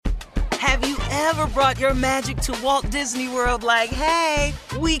Have you ever brought your magic to Walt Disney World like, hey,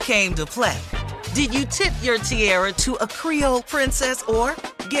 we came to play? Did you tip your tiara to a Creole princess or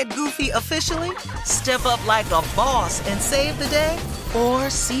get goofy officially? Step up like a boss and save the day? Or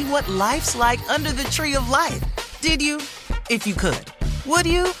see what life's like under the tree of life? Did you? If you could. Would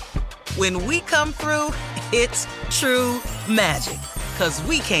you? When we come through, it's true magic. 'Cause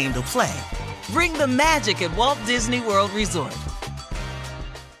we came to play. Bring the magic at Walt Disney World Resort.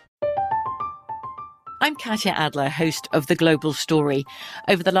 I'm Katya Adler, host of The Global Story.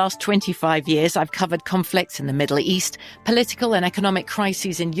 Over the last 25 years, I've covered conflicts in the Middle East, political and economic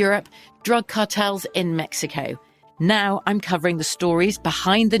crises in Europe, drug cartels in Mexico. Now I'm covering the stories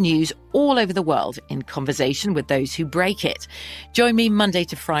behind the news all over the world in conversation with those who break it. Join me Monday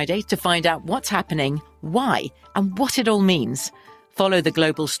to Friday to find out what's happening, why, and what it all means. Follow The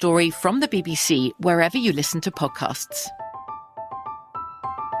Global Story from the BBC wherever you listen to podcasts.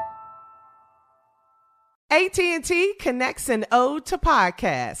 AT&T connects an ode to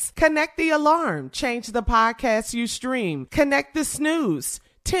podcasts. Connect the alarm. Change the podcast you stream. Connect the snooze.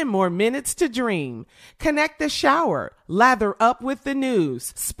 10 more minutes to dream. Connect the shower. Lather up with the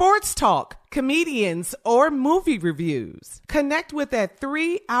news. Sports talk, comedians, or movie reviews. Connect with that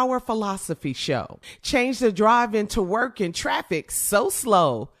 3-hour philosophy show. Change the drive into work in traffic so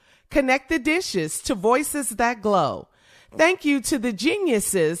slow. Connect the dishes to voices that glow. Thank you to the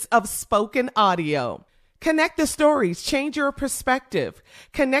geniuses of spoken audio. Connect the stories, change your perspective.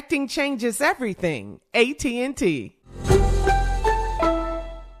 Connecting changes everything. AT&T.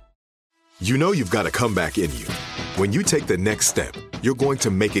 You know you've got a comeback in you. When you take the next step, you're going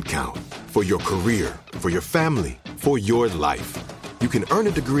to make it count. For your career, for your family, for your life. You can earn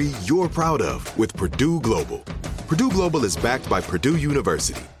a degree you're proud of with Purdue Global. Purdue Global is backed by Purdue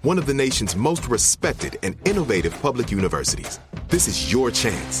University, one of the nation's most respected and innovative public universities. This is your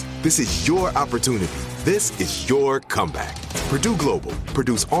chance. This is your opportunity. This is your comeback. Purdue Global,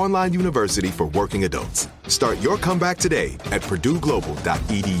 Purdue's online university for working adults. Start your comeback today at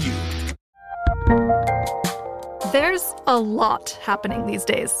purdueglobal.edu. There's a lot happening these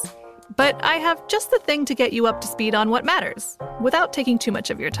days, but I have just the thing to get you up to speed on what matters without taking too much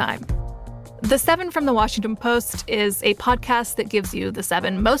of your time. The 7 from the Washington Post is a podcast that gives you the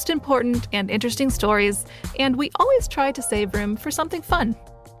 7 most important and interesting stories, and we always try to save room for something fun.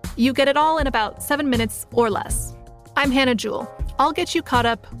 You get it all in about 7 minutes or less. I'm Hannah Jewell. I'll get you caught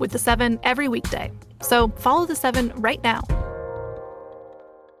up with the 7 every weekday. So follow the 7 right now.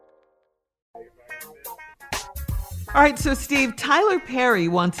 All right, so Steve, Tyler Perry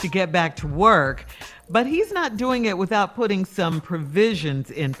wants to get back to work, but he's not doing it without putting some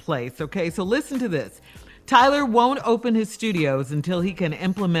provisions in place, okay? So listen to this. Tyler won't open his studios until he can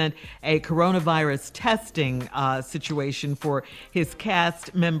implement a coronavirus testing situation for his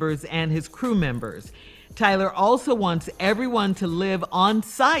cast members and his crew members. Tyler also wants everyone to live on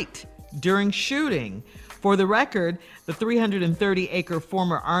site during shooting. For the record, the 330-acre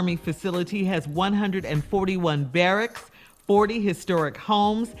former Army facility has 141 barracks, 40 historic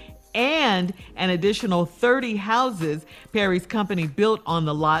homes, and an additional 30 houses Perry's company built on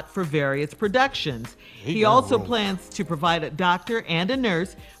the lot for various productions. He also plans to provide a doctor and a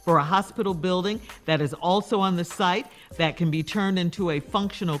nurse for a hospital building that is also on the site that can be turned into a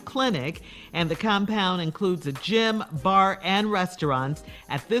functional clinic, and the compound includes a gym, bar, and restaurants.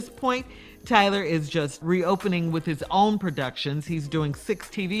 At this point, Tyler is just reopening with his own productions. He's doing 6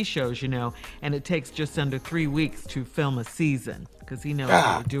 TV shows, and it takes just under 3 weeks to film a season because he knows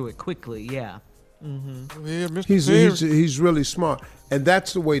how to do it quickly. Yeah. Mm-hmm. Yeah, he's really smart, and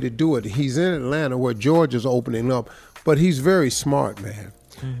that's the way to do it. He's in Atlanta where Georgia's opening up, but he's very smart, man.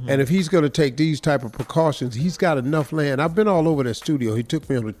 Mm-hmm. And if he's going to take these type of precautions, he's got enough land. I've been all over that studio. He took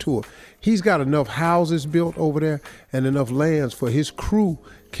me on a tour. He's got enough houses built over there and enough lands for his crew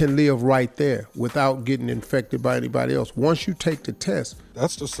can live right there without getting infected by anybody else. Once you take the test,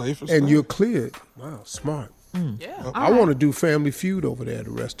 that's the safest and thing. You're cleared. Wow, smart. Yeah. I want to do Family Feud over there,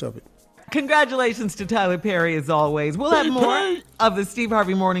 the rest of it. Congratulations to Tyler Perry, as always. We'll have more of the Steve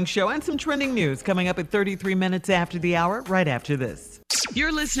Harvey Morning Show and some trending news coming up at 33 minutes after the hour, right after this.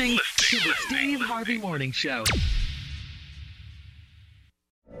 You're listening to the Steve Harvey Morning Show.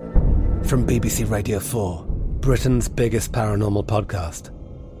 From BBC Radio 4, Britain's biggest paranormal podcast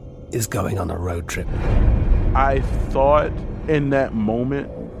is going on a road trip. I thought in that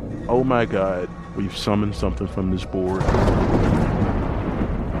moment, oh my God, we've summoned something from this board.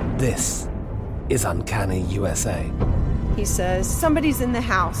 This is Uncanny USA. He says, somebody's in the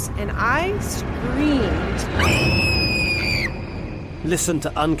house, and I screamed. Listen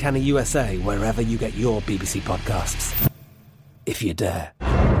to Uncanny USA wherever you get your BBC podcasts, if you dare.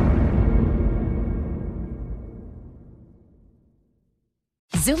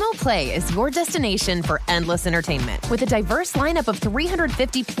 Xumo Play is your destination for endless entertainment. With a diverse lineup of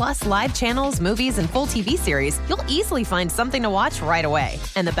 350 plus live channels, movies, and full TV series, you'll easily find something to watch right away.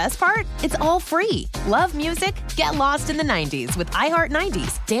 And the best part? It's all free. Love music? Get lost in the 90s with iHeart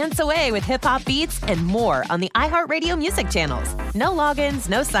 90s, dance away with hip-hop beats, and more on the iHeartRadio music channels. No logins,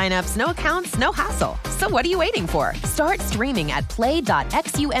 no signups, no accounts, no hassle. So what are you waiting for? Start streaming at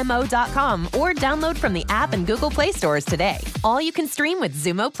play.xumo.com or download from the app and Google Play stores today. All you can stream with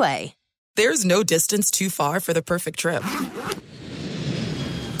Xumo Play. There's no distance too far for the perfect trip.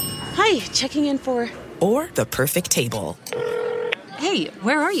 Hi, checking in for... Or the perfect table. Hey,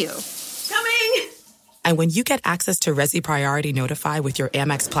 where are you? Coming! And when you get access to Resi Priority Notify with your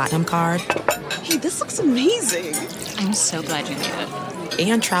Amex Platinum card... Hey, this looks amazing. I'm so glad you made it.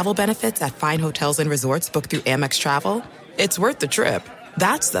 And travel benefits at fine hotels and resorts booked through Amex Travel, it's worth the trip.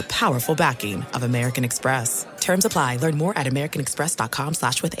 That's the powerful backing of American Express. Terms apply. Learn more at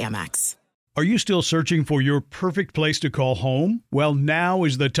americanexpress.com/withAmex. Are you still searching for your perfect place to call home? Well, now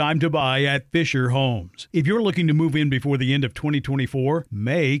is the time to buy at Fisher Homes. If you're looking to move in before the end of 2024,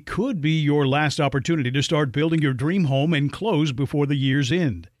 May could be your last opportunity to start building your dream home and close before the year's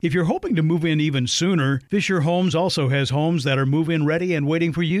end. If you're hoping to move in even sooner, Fisher Homes also has homes that are move-in ready and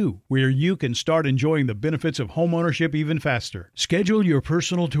waiting for you, where you can start enjoying the benefits of homeownership even faster. Schedule your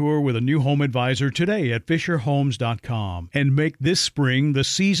personal tour with a new home advisor today at FisherHomes.com and make this spring the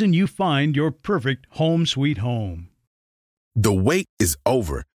season you find your perfect home sweet home. The wait is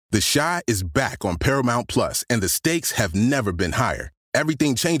over. The Chi is back on Paramount Plus, and the stakes have never been higher.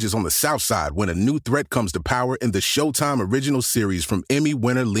 Everything changes on the South Side when a new threat comes to power in the Showtime original series from Emmy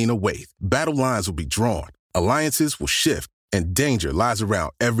winner Lena Waithe. Battle lines will be drawn, alliances will shift, and danger lies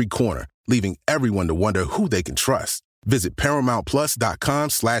around every corner, leaving everyone to wonder who they can trust. Visit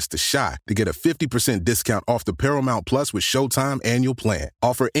ParamountPlus.com/The Chi to get a 50% discount off the Paramount Plus with Showtime annual plan.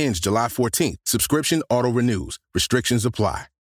 Offer ends July 14th. Subscription auto-renews. Restrictions apply.